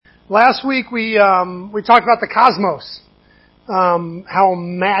Last week we talked about the cosmos, how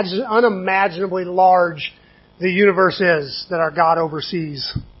unimaginably large the universe is that our God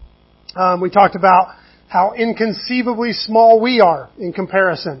oversees. We talked about how inconceivably small we are in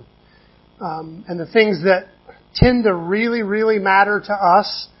comparison, and the things that tend to really, really matter to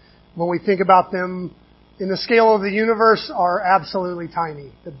us when we think about them in the scale of the universe are absolutely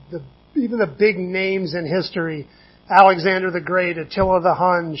tiny. Even the big names in history, Alexander the Great, Attila the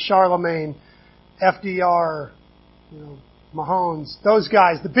Hun, Charlemagne, FDR, Mahomes, those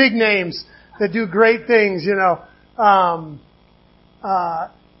guys, the big names that do great things, when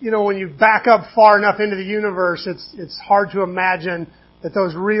you back up far enough into the universe, it's hard to imagine that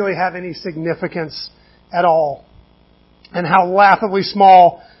those really have any significance at all. And how laughably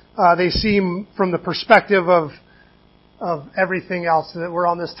small they seem from the perspective of everything else, that we're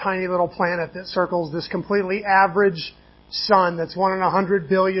on this tiny little planet that circles this completely average sun that's 1 in 100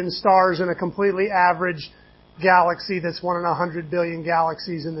 billion stars in a completely average galaxy that's 1 in 100 billion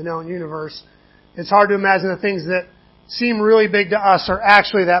galaxies in the known universe. It's hard to imagine the things that seem really big to us are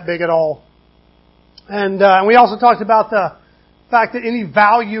actually that big at all. And we also talked about the fact that any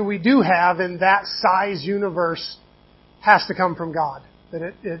value we do have in that size universe has to come from God.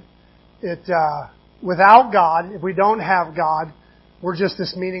 That without God, if we don't have God, we're just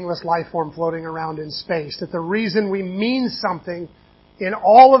this meaningless life form floating around in space. That the reason we mean something in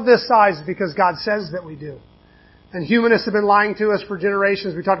all of this size is because God says that we do. And humanists have been lying to us for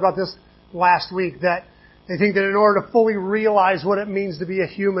generations. We talked about this last week, that they think that in order to fully realize what it means to be a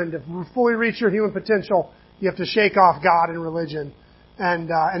human, to fully reach your human potential, you have to shake off God and religion.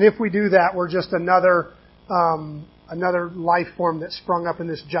 And if we do that, we're just another life form that sprung up in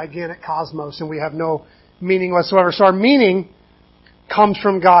this gigantic cosmos, and we have no meaning whatsoever. So our meaning comes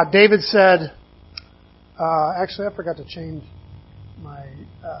from God. David said, actually I forgot to change my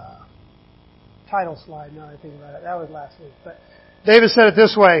title slide now that I think about it. That was last week. But David said it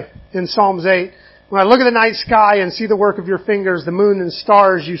this way in Psalms 8, "When I look at the night sky and see the work of your fingers, the moon and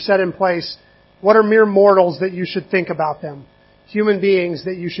stars you set in place, what are mere mortals that you should think about them? Human beings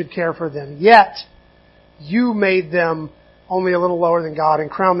that you should care for them. Yet you made them only a little lower than God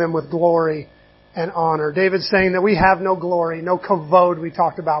and crowned them with glory and honor." David's saying that we have no glory, no kavod we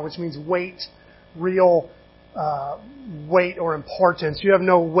talked about, which means weight, real weight or importance. You have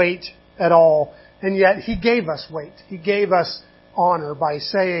no weight at all. And yet He gave us weight. He gave us honor by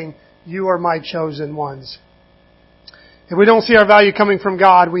saying, "You are my chosen ones." If we don't see our value coming from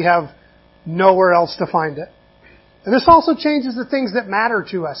God, we have nowhere else to find it. And this also changes the things that matter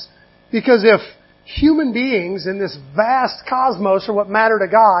to us. Because if human beings in this vast cosmos are what matter to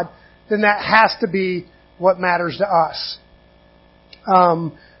God, then that has to be what matters to us.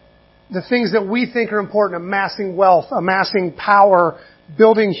 The things that we think are important, amassing wealth, amassing power,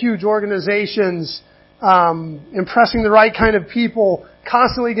 building huge organizations, impressing the right kind of people,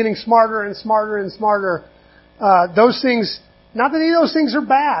 constantly getting smarter and smarter and smarter, those things, not that any of those things are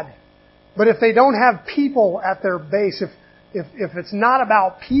bad, but if they don't have people at their base, if it's not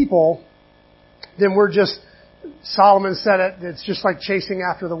about people, then we're just, Solomon said it, it's just like chasing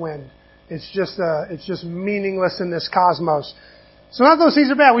after the wind. It's just meaningless in this cosmos. So none of those things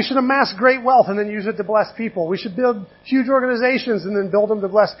are bad. We should amass great wealth and then use it to bless people. We should build huge organizations and then build them to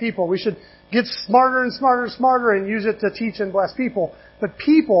bless people. We should get smarter and smarter and smarter and use it to teach and bless people. But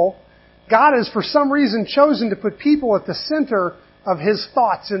people, God has for some reason chosen to put people at the center of His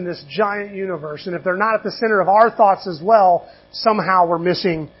thoughts in this giant universe. And if they're not at the center of our thoughts as well, somehow we're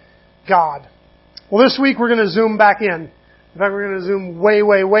missing God. Well, this week we're going to zoom back in. In fact, we're going to zoom way,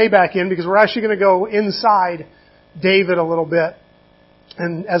 way, way back in because we're actually going to go inside David a little bit.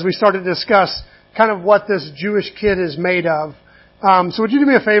 And as we start to discuss kind of what this Jewish kid is made of. So would you do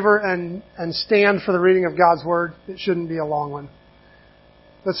me a favor and stand for the reading of God's Word? It shouldn't be a long one.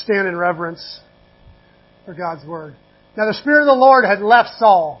 Let's stand in reverence for God's Word. "Now the Spirit of the Lord had left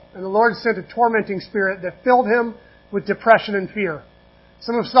Saul, and the Lord sent a tormenting spirit that filled him with depression and fear.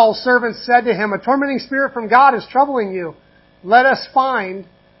 Some of Saul's servants said to him, 'A tormenting spirit from God is troubling you. Let us find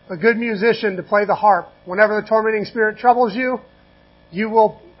a good musician to play the harp. Whenever the tormenting spirit troubles you, he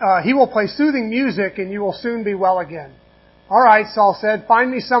will play soothing music and you will soon be well again.' 'All right,' Saul said,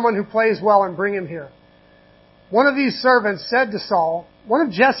 'find me someone who plays well and bring him here.' One of these servants said to Saul, 'One of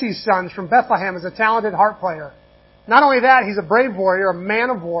Jesse's sons from Bethlehem is a talented harp player. Not only that, he's a brave warrior, a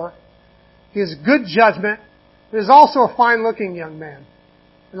man of war. He has good judgment, but is also a fine-looking young man.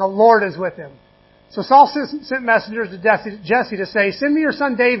 And the Lord is with him.' So Saul sent messengers to Jesse to say, 'Send me your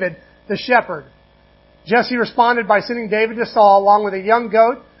son David, the shepherd.' Jesse responded by sending David to Saul along with a young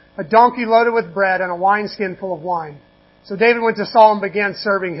goat, a donkey loaded with bread, and a wineskin full of wine. So David went to Saul and began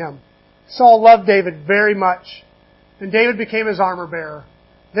serving him. Saul loved David very much, and David became his armor bearer.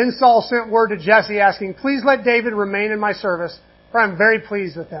 Then Saul sent word to Jesse asking, "Please let David remain in my service, for I am very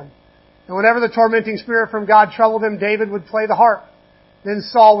pleased with him." And whenever the tormenting spirit from God troubled him, David would play the harp. Then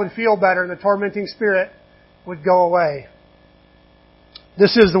Saul would feel better, and the tormenting spirit would go away.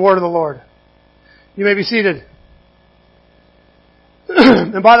 This is the word of the Lord. You may be seated.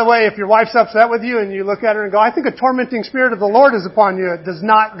 And by the way, if your wife's upset with you and you look at her and go, "I think a tormenting spirit of the Lord is upon you," it does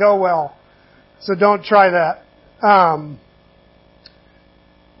not go well. So don't try that.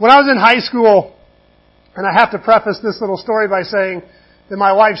 When I was in high school, and I have to preface this little story by saying that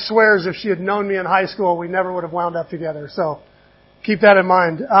my wife swears if she had known me in high school, we never would have wound up together. So keep that in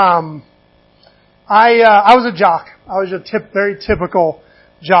mind. I was a jock. I was a very typical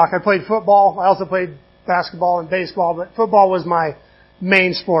jock. I played football. I also played basketball and baseball, but football was my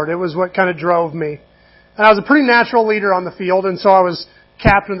main sport. It was what kind of drove me. And I was a pretty natural leader on the field, and so I was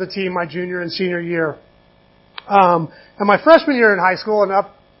captain of the team my junior and senior year. And my freshman year in high school and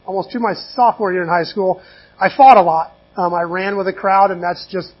up almost to my sophomore year in high school, I fought a lot. I ran with a crowd, and that's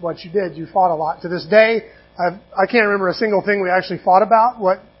just what you did. You fought a lot. To this day, I can't remember a single thing we actually fought about,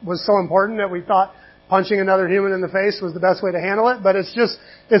 what was so important that we thought punching another human in the face was the best way to handle it, but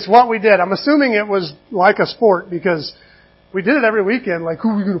it's what we did. I'm assuming it was like a sport because we did it every weekend, like, who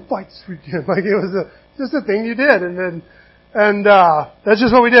are we going to fight this weekend? Like, it was just a thing you did, and that's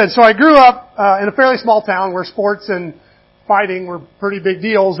just what we did. So I grew up in a fairly small town where sports and fighting were pretty big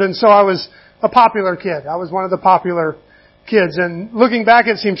deals, and so I was a popular kid. I was one of the popular kids, and looking back,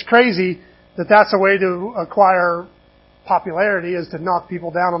 it seems crazy that that's a way to acquire popularity, is to knock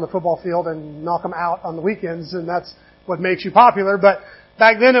people down on the football field and knock them out on the weekends, and that's what makes you popular. But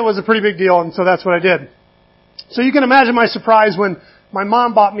back then it was a pretty big deal, and so that's what I did. So you can imagine my surprise when my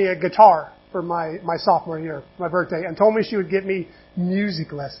mom bought me a guitar for my sophomore year, my birthday, and told me she would get me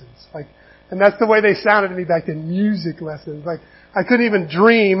music lessons. And that's the way they sounded to me back then, music lessons. Like, I couldn't even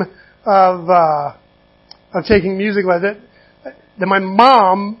dream of taking music lessons. Then my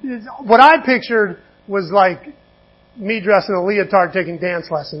mom, what I pictured was like me dressed in a leotard taking dance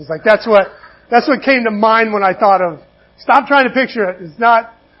lessons. Like, that's what came to mind when I thought of, stop trying to picture it. It's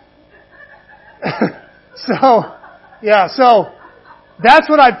not. So that's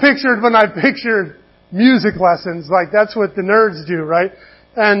what I pictured when I pictured music lessons. Like, that's what the nerds do, right?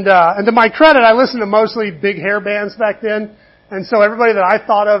 And to my credit, I listened to mostly big hair bands back then. And so everybody that I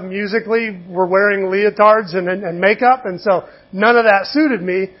thought of musically were wearing leotards and makeup. And so none of that suited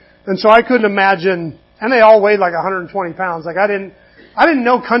me. And so I couldn't imagine, and they all weighed like 120 pounds. Like, I didn't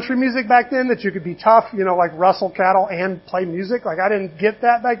know country music back then, that you could be tough, like rustle cattle and play music. Like, I didn't get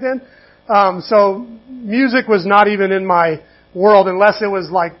that back then. So music was not even in my world unless it was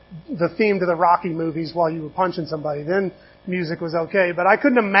like the theme to the Rocky movies while you were punching somebody. Then music was okay. But I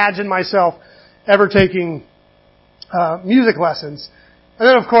couldn't imagine myself ever taking music lessons. And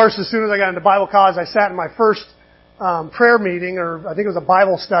then, of course, as soon as I got into Bible college, I sat in my first prayer meeting, or I think it was a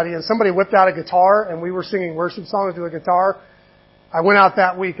Bible study, and somebody whipped out a guitar, and we were singing worship songs to a guitar. I went out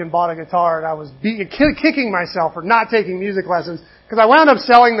that week and bought a guitar, and I was kicking myself for not taking music lessons, because I wound up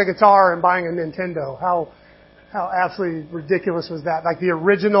selling the guitar and buying a Nintendo. How absolutely ridiculous was that? Like the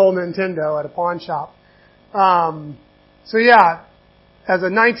original Nintendo at a pawn shop. So yeah, as a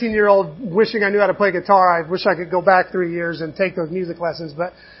 19-year-old wishing I knew how to play guitar, I wish I could go back 3 years and take those music lessons,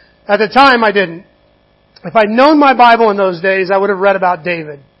 but at the time I didn't. If I'd known my Bible in those days, I would have read about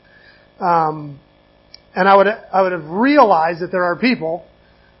David. And I would have realized that there are people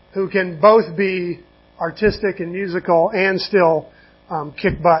who can both be artistic and musical and still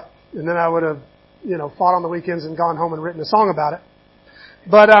kick butt. And then I would have, fought on the weekends and gone home and written a song about it.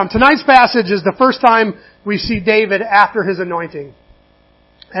 But tonight's passage is the first time we see David after his anointing.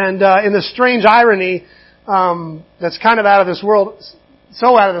 And in the strange irony that's kind of out of this world,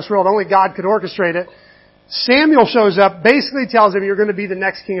 so out of this world, only God could orchestrate it, Samuel shows up, basically tells him, you're going to be the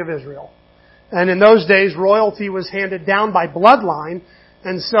next king of Israel. And in those days, royalty was handed down by bloodline.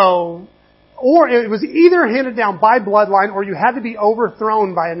 And so, or it was either handed down by bloodline or you had to be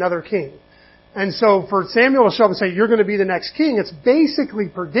overthrown by another king. And so for Samuel to show up and say, you're going to be the next king, it's basically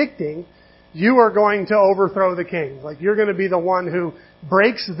predicting you are going to overthrow the king. Like, you're going to be the one who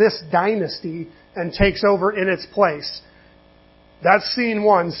breaks this dynasty and takes over in its place. That's scene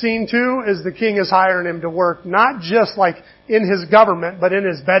one. Scene two is the king is hiring him to work, not just like in his government, but in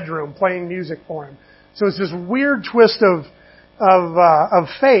his bedroom, playing music for him. So it's this weird twist of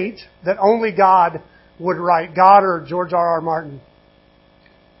fate that only God would write. God or George R.R. Martin.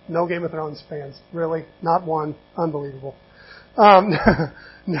 No Game of Thrones fans. Really? Not one. Unbelievable.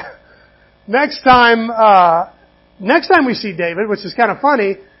 Next time Next time we see David, which is kind of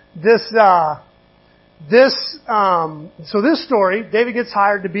funny, so this story, David gets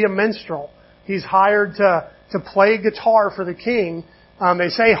hired to be a minstrel. He's hired to play guitar for the king. They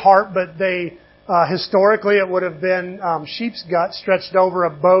say harp, but historically it would have been sheep's gut stretched over a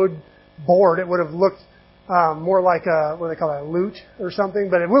bowed board. It would have looked more like what they call it, a lute or something,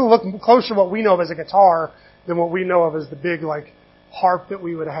 but it would look closer to what we know of as a guitar than what we know of as the big like harp that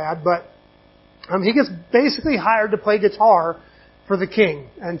we would have had. But he gets basically hired to play guitar for the king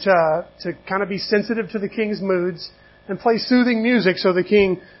and to kind of be sensitive to the king's moods and play soothing music so the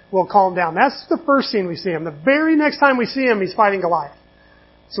king will calm down. That's the first scene we see him. The very next time we see him, he's fighting Goliath.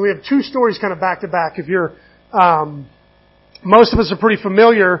 So we have two stories kind of back to back. If you're, most of us are pretty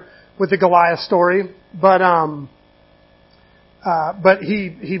familiar with the Goliath story, but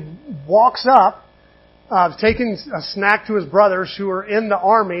he walks up, taking a snack to his brothers who are in the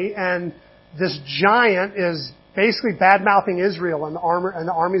army, and this giant is basically bad-mouthing Israel and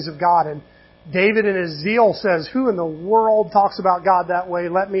the armies of God. And David in his zeal says, who in the world talks about God that way?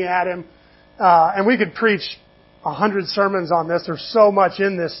 Let me at him. And we could preach 100 sermons on this. There's so much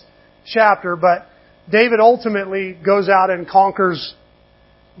in this chapter. But David ultimately goes out and conquers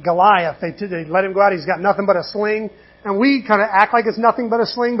Goliath. They let him go out. He's got nothing but a sling. And we kind of act like it's nothing but a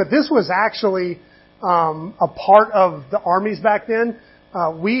sling. But this was actually a part of the armies back then.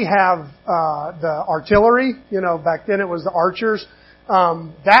 We have the artillery. Back then it was the archers.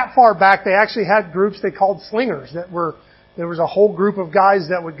 That far back, they actually had groups they called slingers. There was a whole group of guys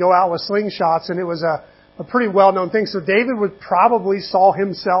that would go out with slingshots, and it was a pretty well-known thing. So David would probably saw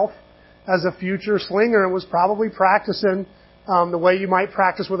himself as a future slinger and was probably practicing the way you might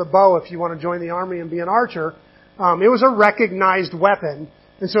practice with a bow if you want to join the army and be an archer. It was a recognized weapon,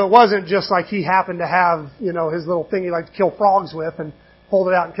 and so it wasn't just like he happened to have his little thing he liked to kill frogs with and pulled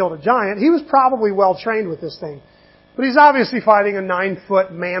it out and killed a giant. He was probably well trained with this thing. But he's obviously fighting a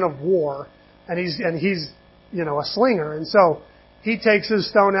 9-foot man of war, and he's a slinger. And so he takes his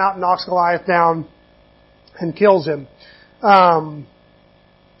stone out and knocks Goliath down and kills him. And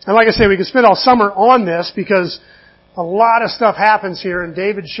like I say, we could spend all summer on this because a lot of stuff happens here, and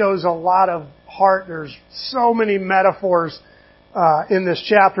David shows a lot of heart. There's so many metaphors in this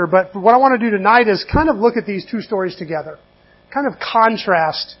chapter. But what I want to do tonight is kind of look at these two stories together. Kind of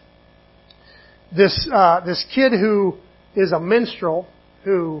contrast this kid who is a minstrel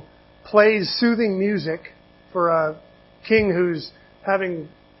who plays soothing music for a king who's having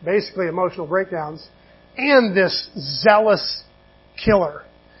basically emotional breakdowns, and this zealous killer.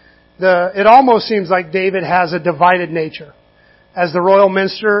 It almost seems like David has a divided nature. As the royal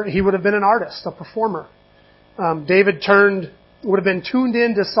minstrel, he would have been an artist, a performer. David would have been tuned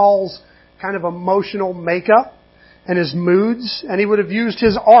into Saul's kind of emotional makeup and his moods, and he would have used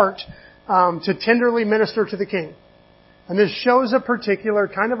his art to tenderly minister to the king. And this shows a particular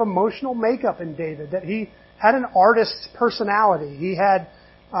kind of emotional makeup in David, that he had an artist's personality. He had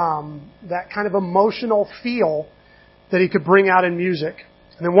that kind of emotional feel that he could bring out in music.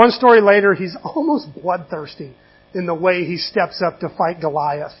 And then one story later, he's almost bloodthirsty in the way he steps up to fight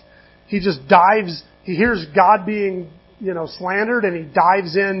Goliath. He just dives, he hears God being, slandered, and he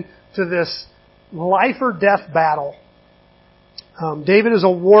dives into this life or death battle. David is a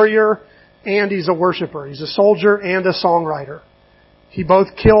warrior and he's a worshiper. He's a soldier and a songwriter. He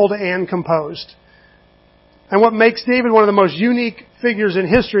both killed and composed. And what makes David one of the most unique figures in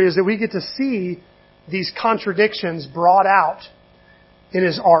history is that we get to see these contradictions brought out in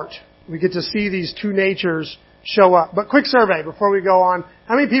his art. We get to see these two natures show up. But quick survey before we go on.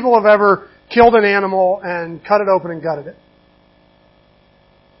 How many people have ever killed an animal and cut it open and gutted it?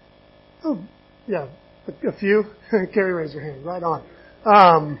 Oh, yeah, a few. Carrie, raise your hand. Right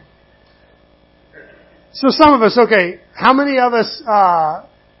on. So some of us, okay, how many of us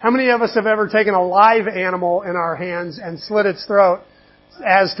have ever taken a live animal in our hands and slit its throat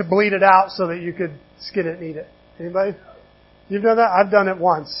as to bleed it out so that you could skin it and eat it? Anybody? You've done that? I've done it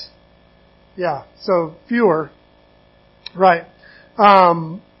once. Yeah, so fewer. Right.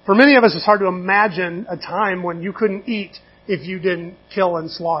 For many of us, it's hard to imagine a time when you couldn't eat if you didn't kill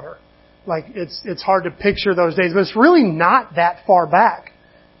and slaughter. Like, it's hard to picture those days, but it's really not that far back.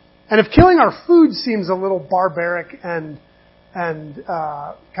 And if killing our food seems a little barbaric and kind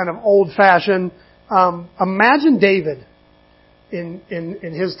of old-fashioned, imagine David in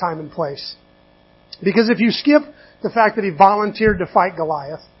his time and place. Because if you skip the fact that he volunteered to fight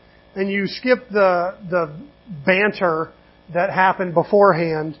Goliath, and you skip the banter that happened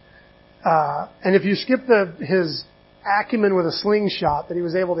beforehand, and if you skip his acumen with a slingshot, that he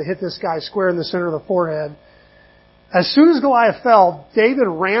was able to hit this guy square in the center of the forehead, as soon as Goliath fell, David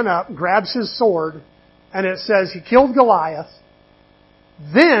ran up, grabs his sword, And it says he killed Goliath.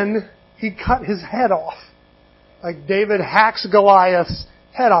 Then he cut his head off. Like David hacks Goliath's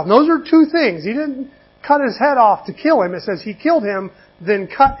head off. And those are two things. He didn't cut his head off to kill him. It says he killed him, then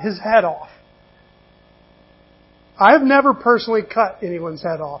cut his head off. I have never personally cut anyone's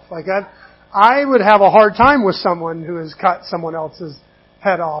head off. Like I would have a hard time with someone who has cut someone else's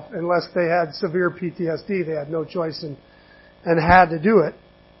head off unless they had severe PTSD. They had no choice and had to do it.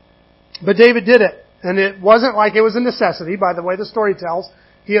 But David did it. And it wasn't like it was a necessity, by the way the story tells.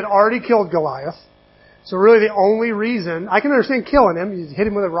 He had already killed Goliath. So really the only reason, I can understand killing him. You hit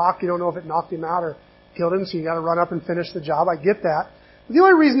him with a rock, you don't know if it knocked him out or killed him, so you gotta run up and finish the job. I get that. But the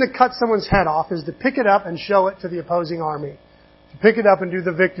only reason to cut someone's head off is to pick it up and show it to the opposing army. To pick it up and do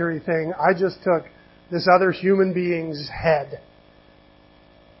the victory thing. I just took this other human being's head.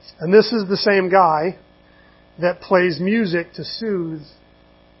 And this is the same guy that plays music to soothe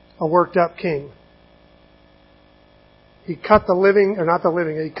a worked up king. He cut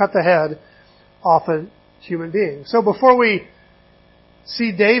he cut the head off a human being. So before we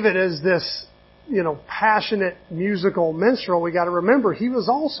see David as this, passionate musical minstrel, we got to remember he was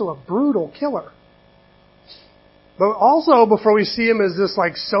also a brutal killer. But also before we see him as this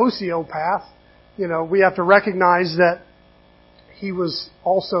like sociopath, we have to recognize that he was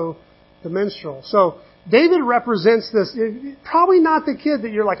also the minstrel. So David represents this, probably not the kid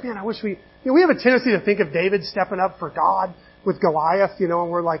that you're like, man, I wish we have a tendency to think of David stepping up for God with Goliath, and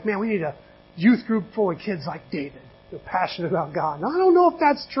we're like, man, we need a youth group full of kids like David. They're passionate about God. And I don't know if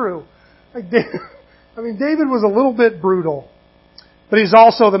that's true. David was a little bit brutal. But he's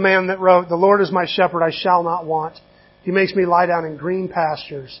also the man that wrote, "The Lord is my shepherd, I shall not want. He makes me lie down in green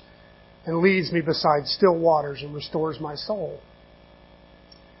pastures and leads me beside still waters and restores my soul."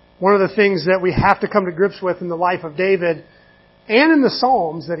 One of the things that we have to come to grips with in the life of David and in the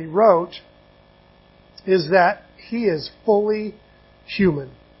Psalms that he wrote is that he is fully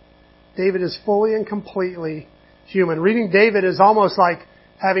human. David is fully and completely human. Reading David is almost like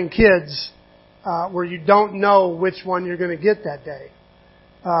having kids where you don't know which one you're going to get that day.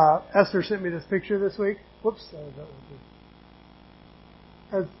 Esther sent me this picture this week. Whoops.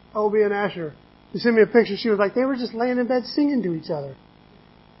 That's Obie and Asher. She sent me a picture. She was like, they were just laying in bed singing to each other,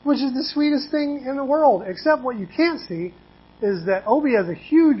 which is the sweetest thing in the world. Except what you can't see is that Obie has a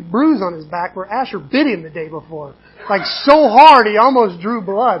huge bruise on his back where Asher bit him the day before. Like so hard he almost drew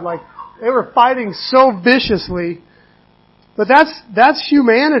blood. Like they were fighting so viciously. But that's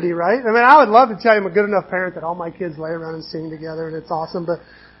humanity, right? I would love to tell you I'm a good enough parent that all my kids lay around and sing together and it's awesome, but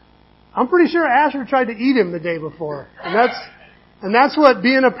I'm pretty sure Asher tried to eat him the day before. And that's what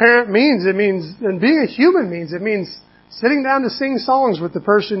being a parent means. It means, and being a human means, it means sitting down to sing songs with the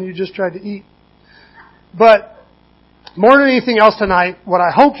person you just tried to eat. But more than anything else tonight, what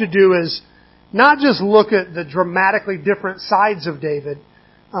I hope to do is not just look at the dramatically different sides of David,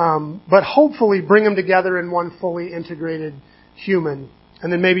 but hopefully bring them together in one fully integrated human.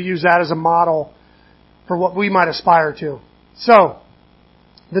 And then maybe use that as a model for what we might aspire to. So,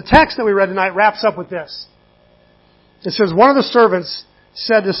 the text that we read tonight wraps up with this. It says, one of the servants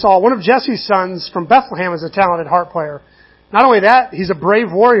said to Saul, one of Jesse's sons from Bethlehem is a talented harp player. Not only that, he's a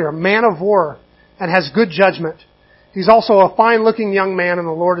brave warrior, a man of war, and has good judgment. He's also a fine-looking young man, and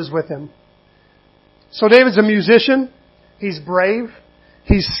the Lord is with him. So David's a musician. He's brave.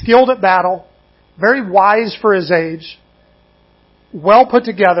 He's skilled at battle. Very wise for his age. Well put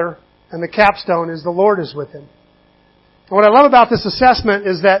together. And the capstone is the Lord is with him. And what I love about this assessment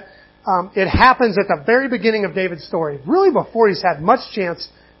is that it happens at the very beginning of David's story. Really before he's had much chance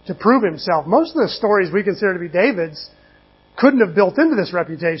to prove himself. Most of the stories we consider to be David's couldn't have built into this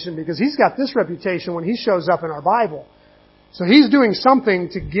reputation because he's got this reputation when he shows up in our Bible. So he's doing something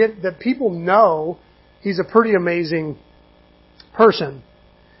to get that people know he's a pretty amazing person.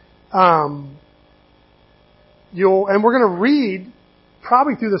 And we're going to read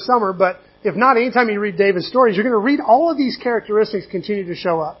probably through the summer, but if not, anytime you read David's stories, you're going to read all of these characteristics continue to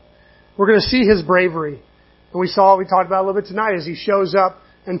show up. We're going to see his bravery. And we talked about a little bit tonight as he shows up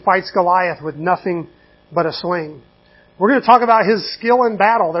and fights Goliath with nothing but a sling. We're going to talk about his skill in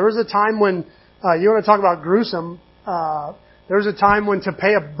battle. There was a time when, you want to talk about gruesome, there was a time when to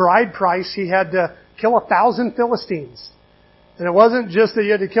pay a bride price, he had to kill 1,000 Philistines. And it wasn't just that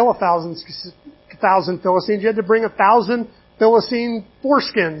you had to kill 1,000 Philistines, you had to bring 1,000 Philistine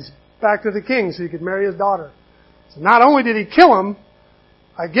foreskins back to the king so he could marry his daughter. So not only did he kill him,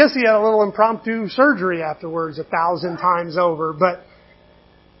 I guess he had a little impromptu surgery afterwards 1,000 times over, but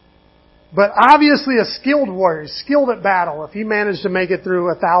obviously a skilled warrior, skilled at battle, if he managed to make it through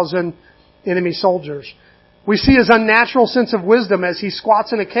 1,000 enemy soldiers. We see his unnatural sense of wisdom as he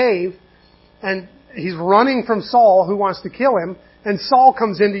squats in a cave and he's running from Saul, who wants to kill him, and Saul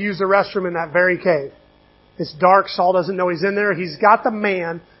comes in to use the restroom in that very cave. It's dark. Saul doesn't know he's in there. He's got the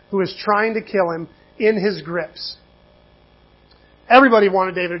man who is trying to kill him in his grips. Everybody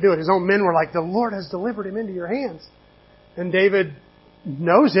wanted David to do it. His own men were like, the Lord has delivered him into your hands. And David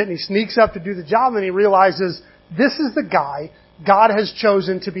knows it, and he sneaks up to do the job, and he realizes, this is the guy God has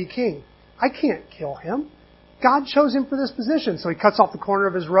chosen to be king. I can't kill him. God chose him for this position. So he cuts off the corner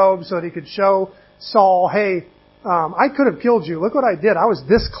of his robe so that he could show Saul, hey, I could have killed you. Look what I did. I was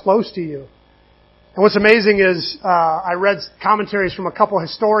this close to you. And what's amazing is I read commentaries from a couple of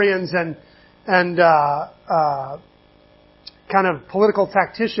historians and kind of political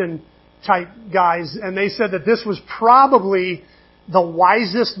tactician type guys, and they said that this was probably the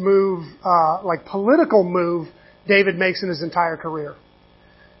wisest move, like political move, David makes in his entire career.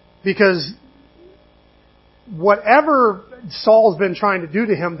 Because whatever Saul's been trying to do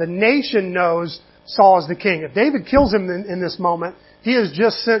to him, the nation knows Saul is the king. If David kills him in this moment, he has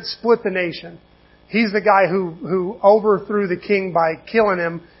just split the nation. He's the guy who overthrew the king by killing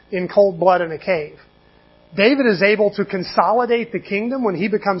him in cold blood in a cave. David is able to consolidate the kingdom when he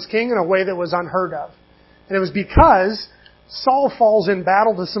becomes king in a way that was unheard of. And it was because Saul falls in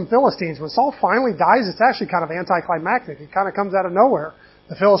battle to some Philistines. When Saul finally dies, it's actually kind of anticlimactic. It kind of comes out of nowhere.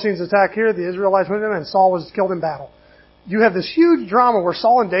 The Philistines attack here, the Israelites went in, and Saul was killed in battle. You have this huge drama where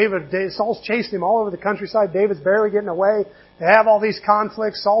Saul and Saul's chasing him all over the countryside. David's barely getting away. They have all these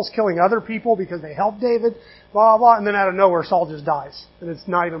conflicts. Saul's killing other people because they helped David, blah, blah, and then out of nowhere, Saul just dies. And it's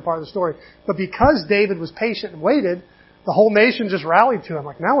not even part of the story. But because David was patient and waited, the whole nation just rallied to him.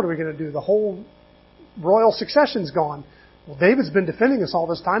 Like, now what are we going to do? The whole royal succession's gone. Well, David's been defending us all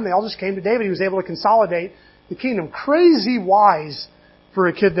this time. They all just came to David. He was able to consolidate the kingdom. Crazy wise for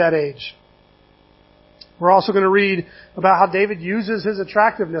a kid that age. We're also going to read about how David uses his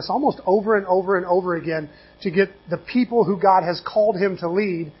attractiveness almost over and over and over again to get the people who God has called him to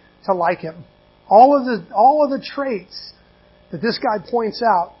lead to like him. All of the traits that this guy points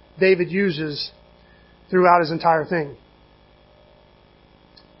out, David uses throughout his entire thing.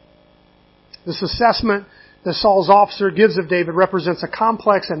 This assessment that Saul's officer gives of David represents a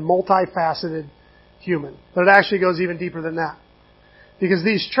complex and multifaceted human. But it actually goes even deeper than that. Because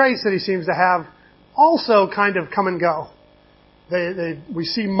these traits that he seems to have also kind of come and go. We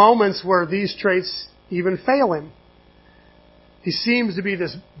see moments where these traits even fail him. He seems to be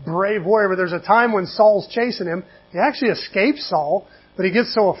this brave warrior, but there's a time when Saul's chasing him. He actually escapes Saul, but he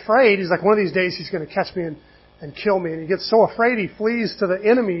gets so afraid. He's like, one of these days he's going to catch me and kill me. And he gets so afraid he flees to the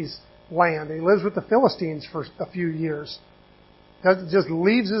enemy's land. He lives with the Philistines for a few years. Just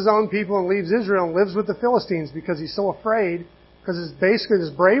leaves his own people and leaves Israel and lives with the Philistines because he's so afraid, because it's basically this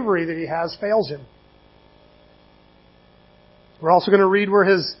bravery that he has fails him. We're also going to read where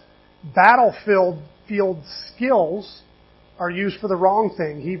his battlefield skills are used for the wrong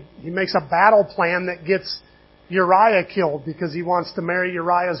thing. He makes a battle plan that gets Uriah killed because he wants to marry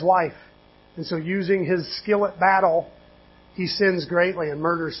Uriah's wife. And so using his skill at battle, he sins greatly and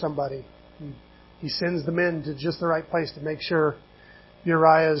murders somebody. He sends the men to just the right place to make sure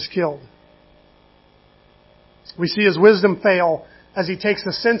Uriah is killed. We see his wisdom fail as he takes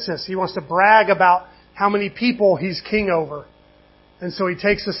the census. He wants to brag about how many people he's king over. And so he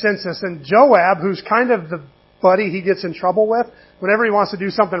takes the census. And Joab, who's kind of the buddy he gets in trouble with, whenever he wants to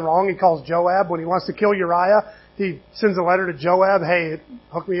do something wrong, he calls Joab. When he wants to kill Uriah, he sends a letter to Joab, hey,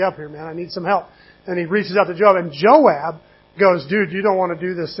 hook me up here, man, I need some help. And he reaches out to Joab. And Joab goes, dude, you don't want to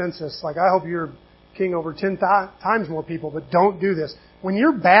do this census. Like, I hope you're king over 10 times more people, but don't do this. When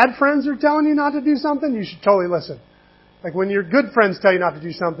your bad friends are telling you not to do something, you should totally listen. Like, when your good friends tell you not to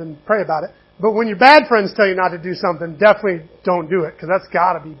do something, pray about it. But when your bad friends tell you not to do something, definitely don't do it, because that's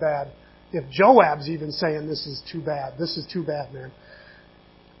got to be bad. If Joab's even saying this is too bad, man.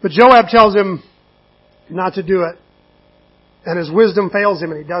 But Joab tells him not to do it, and his wisdom fails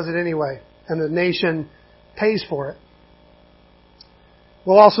him, and he does it anyway, and the nation pays for it.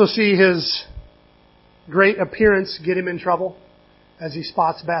 We'll also see his great appearance get him in trouble as he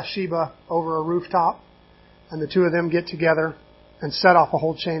spots Bathsheba over a rooftop, and the two of them get together and set off a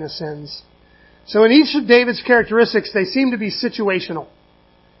whole chain of sins. So in each of David's characteristics, they seem to be situational.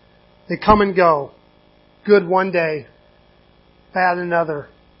 They come and go. Good one day, bad another.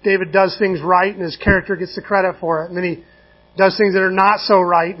 David does things right and his character gets the credit for it. And then he does things that are not so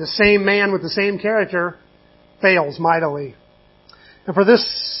right. The same man with the same character fails mightily. And for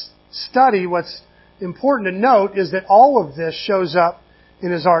this study, what's important to note is that all of this shows up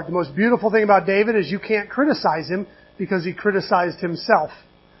in his art. The most beautiful thing about David is you can't criticize him because he criticized himself.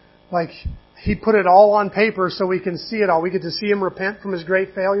 Like, he put it all on paper so we can see it all. We get to see him repent from his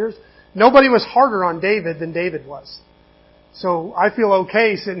great failures. Nobody was harder on David than David was. So I feel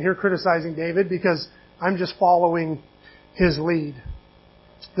okay sitting here criticizing David because I'm just following his lead.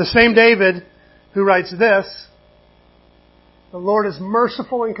 The same David who writes this, "The Lord is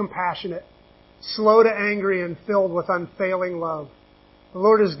merciful and compassionate, slow to anger and filled with unfailing love. The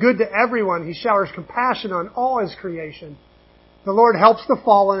Lord is good to everyone. He showers compassion on all His creation. The Lord helps the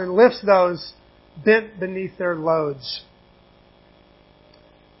fallen and lifts those bent beneath their loads."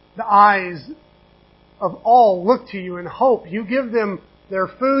 The eyes of all look to you in hope. You give them their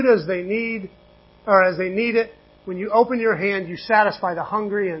food as they need it. When you open your hand, you satisfy the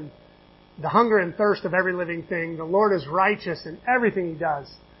hunger and thirst of every living thing. The Lord is righteous in everything He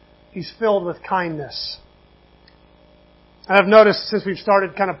does. He's filled with kindness. And I've noticed since we've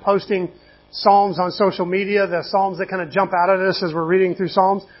started kind of posting Psalms on social media, the Psalms that kind of jump out at us as we're reading through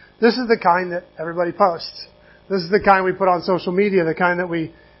Psalms, this is the kind that everybody posts. This is the kind we put on social media, the kind that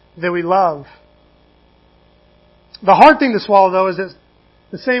we love. The hard thing to swallow, though, is that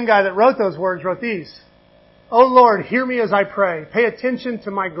the same guy that wrote those words wrote these. "O Lord, hear me as I pray. Pay attention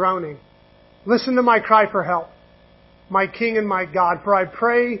to my groaning. Listen to my cry for help, my King and my God, for I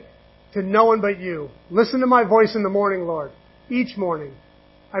pray to no one but you. Listen to my voice in the morning, Lord. Each morning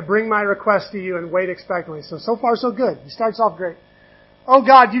I bring my request to you and wait expectantly." So far so good. He starts off great. "O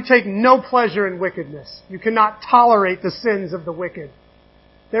God, you take no pleasure in wickedness. You cannot tolerate the sins of the wicked.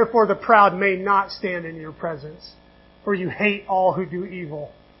 Therefore the proud may not stand in your presence. For you hate all who do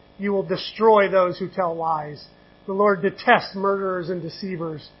evil. You will destroy those who tell lies. The Lord detests murderers and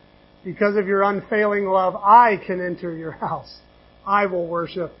deceivers. Because of your unfailing love, I can enter your house. I will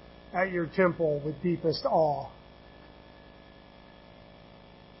worship at your temple with deepest awe."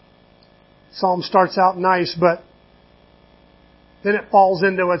 Psalm starts out nice, but then it falls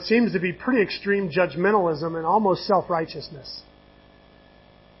into what seems to be pretty extreme judgmentalism and almost self-righteousness.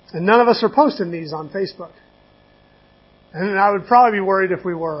 And none of us are posting these on Facebook. And I would probably be worried if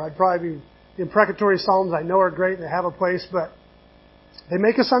we were. I'd probably be... The imprecatory Psalms I know are great, they have a place, but they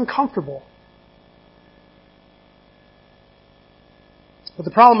make us uncomfortable. But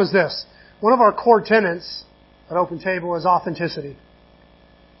the problem is this. One of our core tenets at Open Table is authenticity.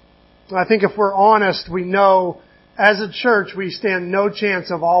 And I think if we're honest, we know as a church we stand no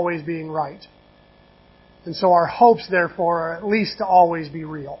chance of always being right. And so our hopes, therefore, are at least to always be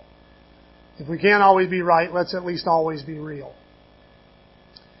real. If we can't always be right, let's at least always be real.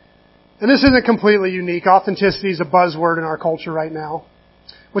 And this isn't completely unique. Authenticity is a buzzword in our culture right now,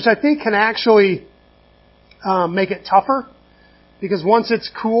 which I think can actually make it tougher. Because once it's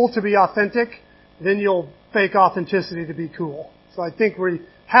cool to be authentic, then you'll fake authenticity to be cool. So I think we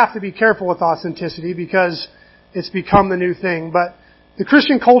have to be careful with authenticity because it's become the new thing. But the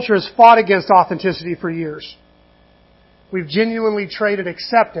Christian culture has fought against authenticity for years. We've genuinely traded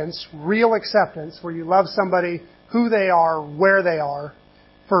acceptance, real acceptance, where you love somebody, who they are, where they are,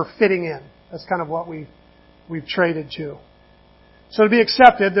 for fitting in. That's kind of what we've traded to. So to be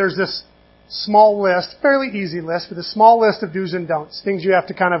accepted, there's this small list, fairly easy list, but a small list of do's and don'ts, things you have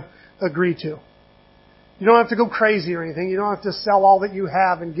to kind of agree to. You don't have to go crazy or anything. You don't have to sell all that you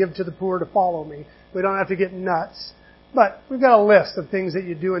have and give to the poor to follow me. We don't have to get nuts. But we've got a list of things that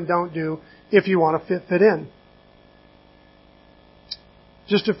you do and don't do if you want to fit in.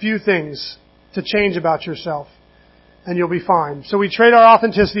 Just a few things to change about yourself, and you'll be fine. So we trade our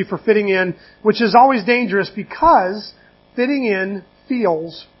authenticity for fitting in, which is always dangerous because fitting in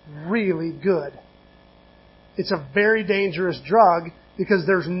feels really good. It's a very dangerous drug because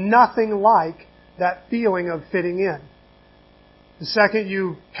there's nothing like that feeling of fitting in. The second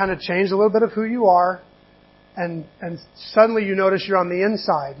you kind of change a little bit of who you are, and suddenly you notice you're on the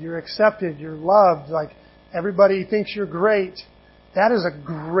inside. You're accepted. You're loved. Like everybody thinks you're great. That is a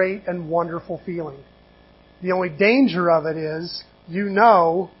great and wonderful feeling. The only danger of it is you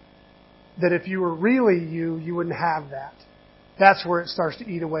know that if you were really you, you wouldn't have that. That's where it starts to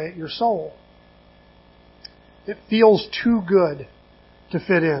eat away at your soul. It feels too good to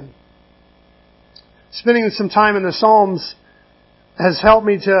fit in. Spending some time in the Psalms has helped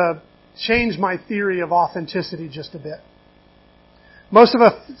me to change my theory of authenticity just a bit. Most of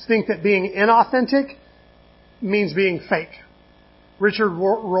us think that being inauthentic means being fake. Richard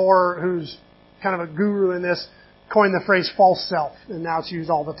Rohr, who's kind of a guru in this, coined the phrase false self, and now it's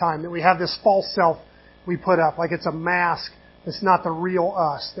used all the time, that we have this false self we put up, like it's a mask. It's not the real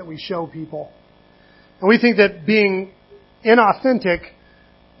us that we show people. And we think that being inauthentic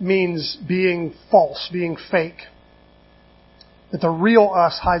means being false, being fake. That the real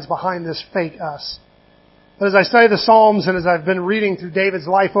us hides behind this fake us. But as I study the Psalms and as I've been reading through David's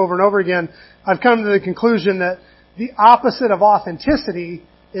life over and over again, I've come to the conclusion that the opposite of authenticity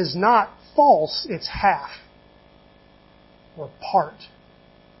is not false, it's half or part.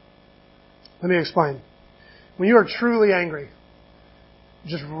 Let me explain. When you are truly angry,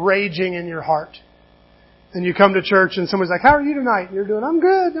 just raging in your heart, and you come to church and someone's like, how are you tonight? And you're doing, I'm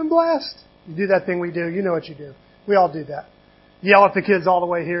good, I'm blessed. You do that thing we do. You know what you do. We all do that. Yell at the kids all the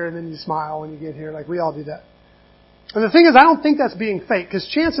way here and then you smile when you get here. Like, we all do that. And the thing is, I don't think that's being fake, because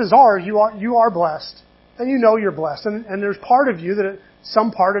chances are you are blessed, and you know you're blessed. And there's part of you that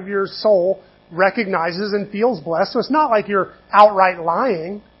some part of your soul recognizes and feels blessed. So it's not like you're outright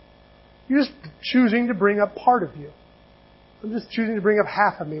lying. You're just choosing to bring up part of you. I'm just choosing to bring up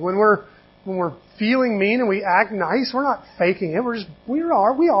half of me. When we're feeling mean and we act nice, we're not faking it. We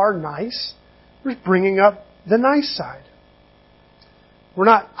are nice. We're just bringing up the nice side. We're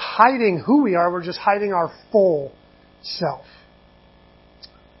not hiding who we are. We're just hiding our full self.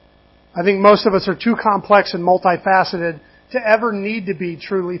 I think most of us are too complex and multifaceted to ever need to be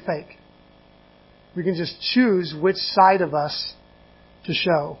truly fake. We can just choose which side of us to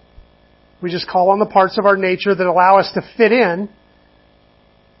show. We just call on the parts of our nature that allow us to fit in,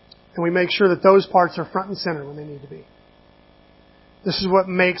 and we make sure that those parts are front and center when they need to be. This is what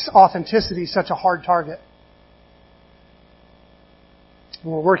makes authenticity such a hard target.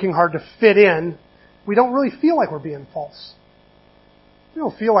 When we're working hard to fit in, we don't really feel like we're being false. We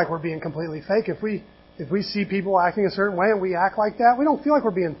don't feel like we're being completely fake. If we see people acting a certain way and we act like that, we don't feel like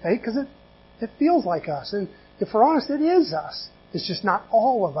we're being fake, because it feels like us. And if we're honest, it is us. It's just not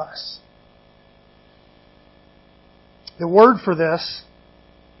all of us. The word for this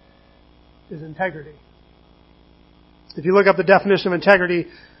is integrity. If you look up the definition of integrity,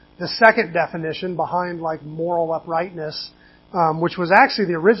 the second definition behind like moral uprightness, which was actually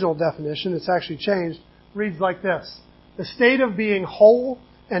the original definition, it's actually changed, reads like this: the state of being whole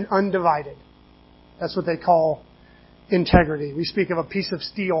and undivided. That's what they call integrity. We speak of a piece of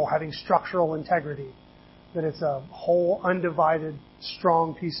steel having structural integrity, that it's a whole, undivided,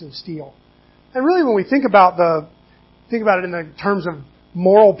 strong piece of steel. And really, when we think about it in the terms of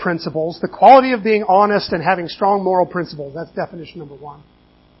moral principles, the quality of being honest and having strong moral principles, that's definition number one.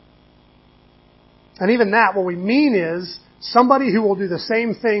 And even that, what we mean is somebody who will do the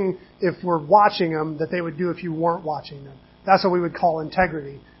same thing if we're watching them that they would do if you weren't watching them. That's what we would call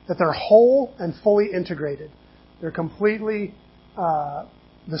integrity. That they're whole and fully integrated. They're completely the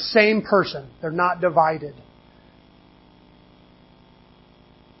same person. They're not divided.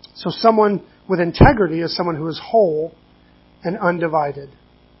 So someone with integrity is someone who is whole and undivided.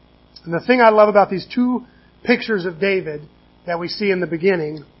 And the thing I love about these two pictures of David that we see in the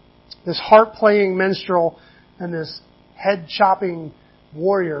beginning, this harp-playing minstrel and this head-chopping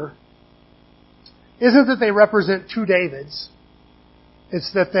warrior, isn't that they represent two Davids.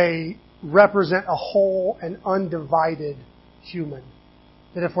 It's that they represent a whole and undivided human.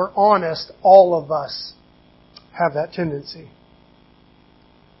 That if we're honest, all of us have that tendency.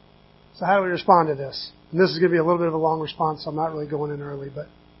 So how do we respond to this? And this is going to be a little bit of a long response, so I'm not really going in early, but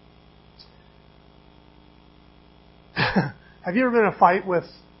have you ever been in a fight with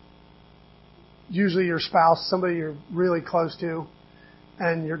usually your spouse, somebody you're really close to,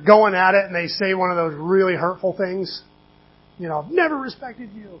 and you're going at it and they say one of those really hurtful things? You know, I've never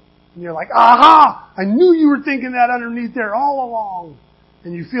respected you. And you're like, aha! I knew you were thinking that underneath there all along.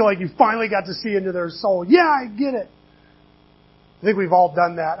 And you feel like you finally got to see into their soul. Yeah, I get it. I think we've all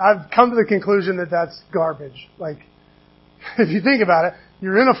done that. I've come to the conclusion that that's garbage. Like, if you think about it,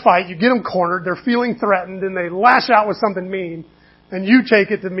 you're in a fight, you get them cornered, they're feeling threatened, and they lash out with something mean, and you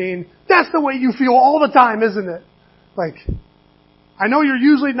take it to mean, that's the way you feel all the time, isn't it? Like, I know you're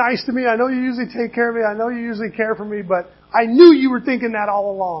usually nice to me, I know you usually take care of me, I know you usually care for me, but I knew you were thinking that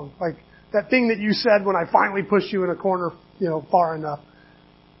all along. Like, that thing that you said when I finally pushed you in a corner, far enough.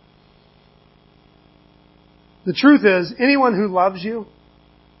 The truth is, anyone who loves you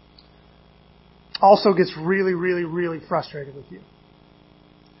also gets really, really, really frustrated with you.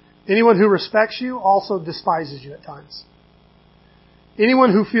 Anyone who respects you also despises you at times.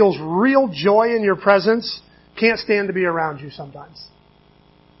 Anyone who feels real joy in your presence can't stand to be around you sometimes.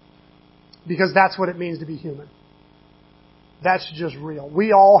 Because that's what it means to be human. That's just real.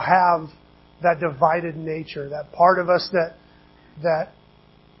 We all have that divided nature, that part of us that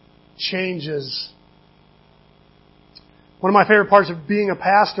changes. One of my favorite parts of being a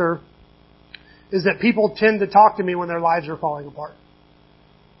pastor is that people tend to talk to me when their lives are falling apart.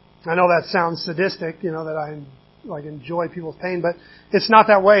 I know that sounds sadistic, that I enjoy people's pain, but it's not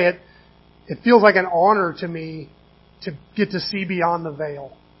that way. It feels like an honor to me to get to see beyond the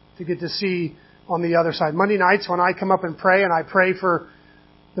veil, to get to see on the other side. Monday nights when I come up and pray, and I pray for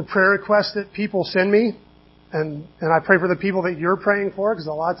the prayer requests that people send me, And I pray for the people that you're praying for, because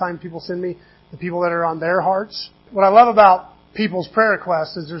a lot of times people send me the people that are on their hearts. What I love about people's prayer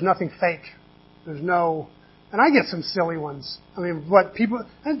requests is there's nothing fake. There's no, and I get some silly ones. I mean,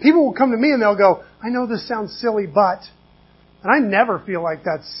 people will come to me and they'll go, I know this sounds silly, but, and I never feel like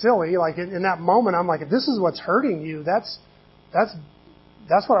that's silly. Like in that moment, I'm like, if this is what's hurting you, that's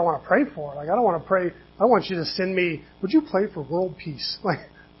what I want to pray for. Like, I don't want to pray, I want you to send me, would you pray for world peace? Like,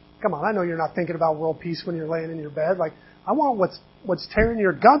 come on, I know you're not thinking about world peace when you're laying in your bed. Like, I want what's tearing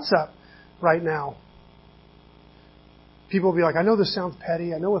your guts up right now. People will be like, I know this sounds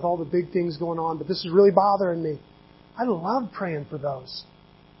petty. I know with all the big things going on, but this is really bothering me. I love praying for those.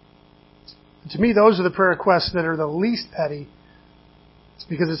 And to me, those are the prayer requests that are the least petty. It's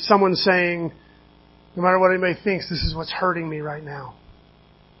because it's someone saying, no matter what anybody thinks, this is what's hurting me right now.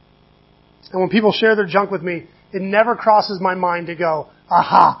 And when people share their junk with me, it never crosses my mind to go,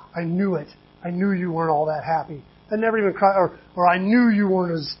 aha, I knew it. I knew you weren't all that happy. That never even or I knew you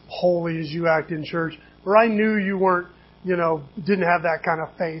weren't as holy as you act in church. Or I knew you weren't, didn't have that kind of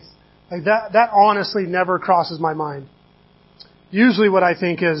faith. Like that honestly never crosses my mind. Usually what I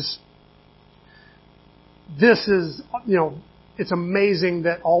think is, this is, it's amazing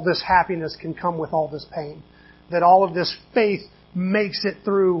that all this happiness can come with all this pain. That all of this faith makes it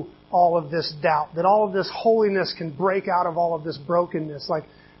through all of this doubt. That all of this holiness can break out of all of this brokenness. Like,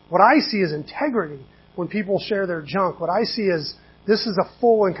 what I see is integrity when people share their junk. What I see is, this is a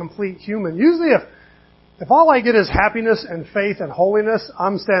full and complete human. Usually if all I get is happiness and faith and holiness,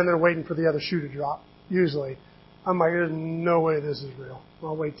 I'm standing there waiting for the other shoe to drop. Usually. I'm like, there's no way this is real.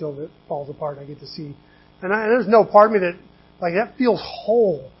 I'll wait till it falls apart and I get to see. And there's no part of me that feels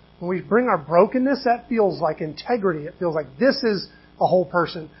whole. When we bring our brokenness, that feels like integrity. It feels like this is a whole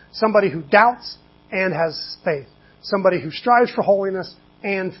person. Somebody who doubts and has faith. Somebody who strives for holiness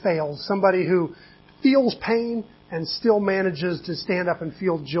and fails. Somebody who feels pain and still manages to stand up and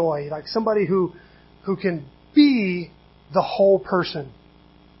feel joy. Like somebody who can be the whole person.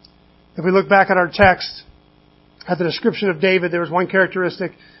 If we look back at our text, at the description of David, there was one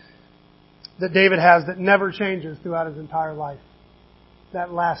characteristic that David has that never changes throughout his entire life.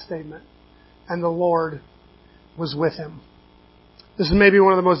 That last statement. And the Lord was with him. This is maybe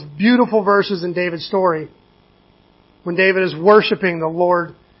one of the most beautiful verses in David's story. When David is worshiping, the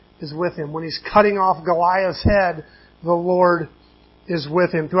Lord is with him. When he's cutting off Goliath's head, the Lord is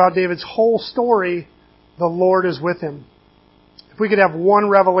with him. Throughout David's whole story, the Lord is with him. If we could have one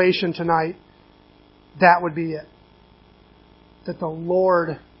revelation tonight, that would be it. That the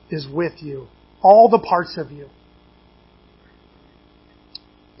Lord is with you. All the parts of you.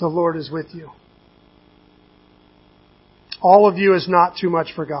 The Lord is with you. All of you is not too much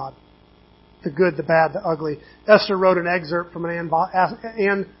for God. The good, the bad, the ugly. Esther wrote an excerpt from an Ann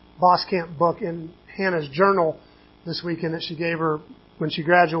Voskamp book in Hannah's journal this weekend that she gave her when she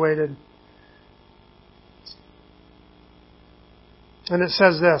graduated. And it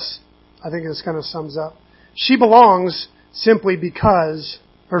says this. I think this kind of sums up. She belongs simply because,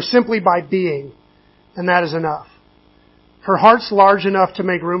 or simply by being, and that is enough. Her heart's large enough to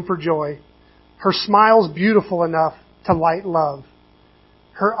make room for joy. Her smile's beautiful enough to light love.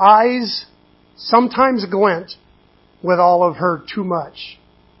 Her eyes sometimes glint with all of her too much.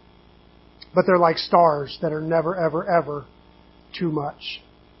 But they're like stars that are never, ever, ever too much.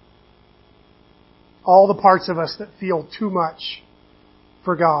 All the parts of us that feel too much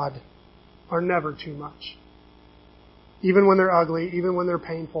for God are never too much. Even when they're ugly, even when they're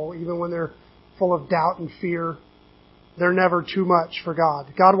painful, even when they're full of doubt and fear, they're never too much for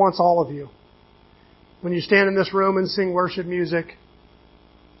God. God wants all of you. When you stand in this room and sing worship music,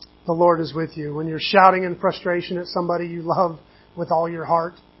 the Lord is with you. When you're shouting in frustration at somebody you love with all your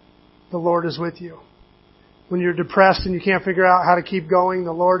heart, the Lord is with you. When you're depressed and you can't figure out how to keep going,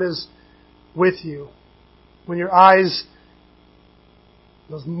 the Lord is with you. When your eyes,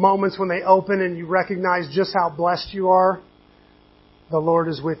 those moments when they open and you recognize just how blessed you are, the Lord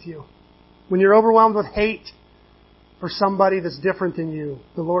is with you. When you're overwhelmed with hate for somebody that's different than you,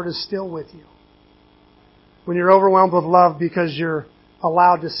 the Lord is still with you. When you're overwhelmed with love because you're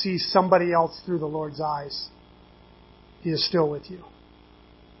allowed to see somebody else through the Lord's eyes, He is still with you.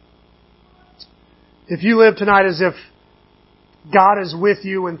 If you live tonight as if God is with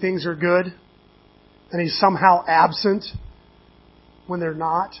you when things are good, and He's somehow absent when they're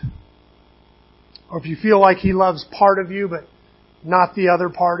not, or if you feel like He loves part of you but not the other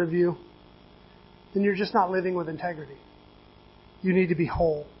part of you, then you're just not living with integrity. You need to be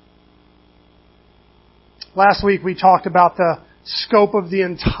whole. Last week we talked about the scope of the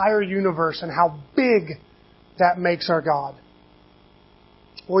entire universe and how big that makes our God.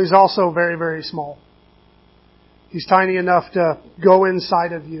 Well, He's also very, very small. He's tiny enough to go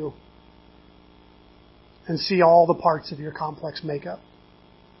inside of you and see all the parts of your complex makeup.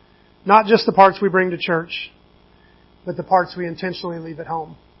 Not just the parts we bring to church, but the parts we intentionally leave at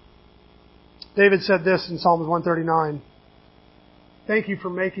home. David said this in Psalms 139. Thank you for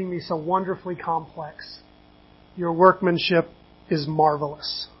making me so wonderfully complex. Your workmanship is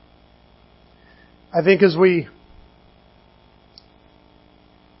marvelous. I think as we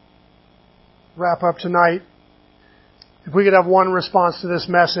wrap up tonight, if we could have one response to this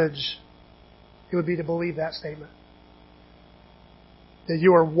message, it would be to believe that statement. That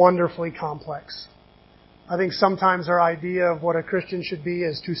you are wonderfully complex. I think sometimes our idea of what a Christian should be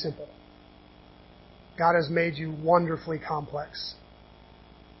is too simple. God has made you wonderfully complex.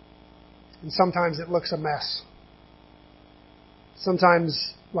 And sometimes it looks a mess.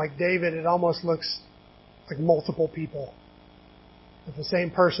 Sometimes, like David, it almost looks like multiple people. But the same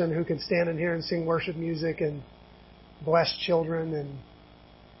person who can stand in here and sing worship music and bless children and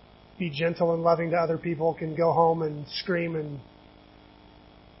be gentle and loving to other people can go home and scream and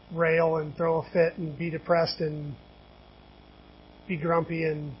rail and throw a fit and be depressed and be grumpy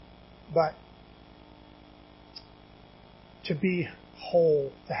but to be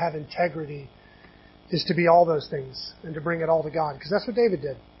whole, to have integrity, is to be all those things and to bring it all to God. Because that's what David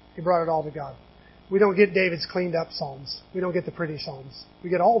did. He brought it all to God. We don't get David's cleaned up psalms. We don't get the pretty psalms. We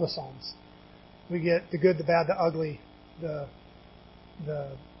get all the psalms. We get the good, the bad, the ugly, the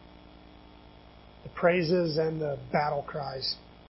praises and the battle cries.